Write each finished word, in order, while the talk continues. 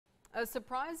A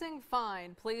surprising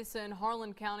find. Police in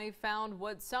Harlan County found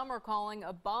what some are calling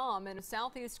a bomb in a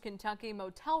southeast Kentucky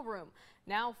motel room.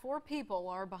 Now 4 people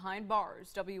are behind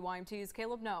bars. WYMT's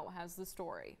Caleb Noe has the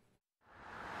story.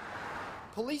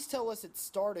 Police tell us it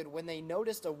started when they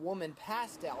noticed a woman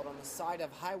passed out on the side of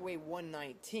Highway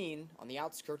 119 on the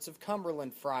outskirts of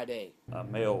Cumberland Friday. A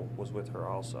male was with her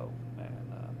also,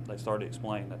 and they started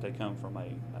explaining that they come from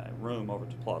a room over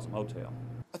to Plaza Motel.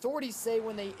 Authorities say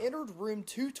when they entered room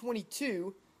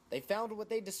 222, they found what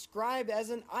they described as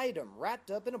an item wrapped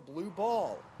up in a blue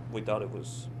ball. We thought it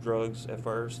was drugs at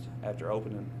first. After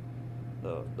opening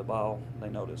the ball, they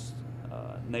noticed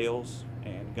nails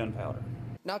and gunpowder.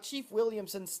 Now, Chief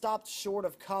Williamson stopped short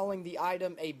of calling the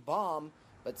item a bomb,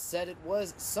 but said it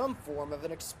was some form of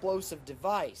an explosive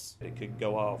device. It could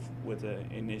go off with an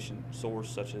ignition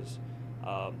source such as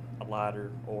a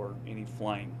lighter or any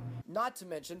flame. Not to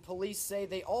mention, police say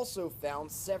they also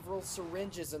found several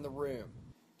syringes in the room.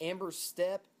 Amber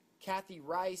Stepp, Kathy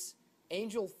Rice,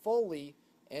 Angel Foley,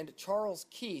 and Charles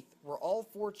Keith were all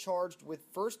 4 charged with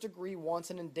first-degree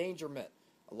wanton endangerment,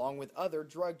 along with other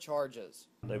drug charges.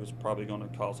 They was probably going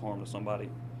to cause harm to somebody.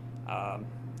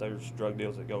 There's drug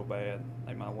deals that go bad.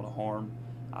 They might want to harm.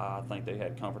 I think they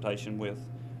had confrontation with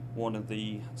one of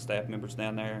the staff members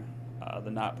down there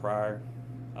the night prior,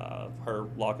 her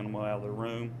locking them out of the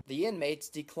room. The inmates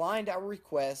declined our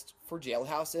request for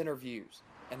jailhouse interviews.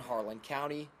 In Harlan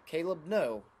County, Caleb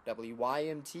Noe,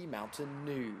 WYMT Mountain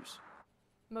News.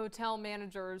 Motel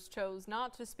managers chose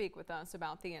not to speak with us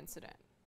about the incident.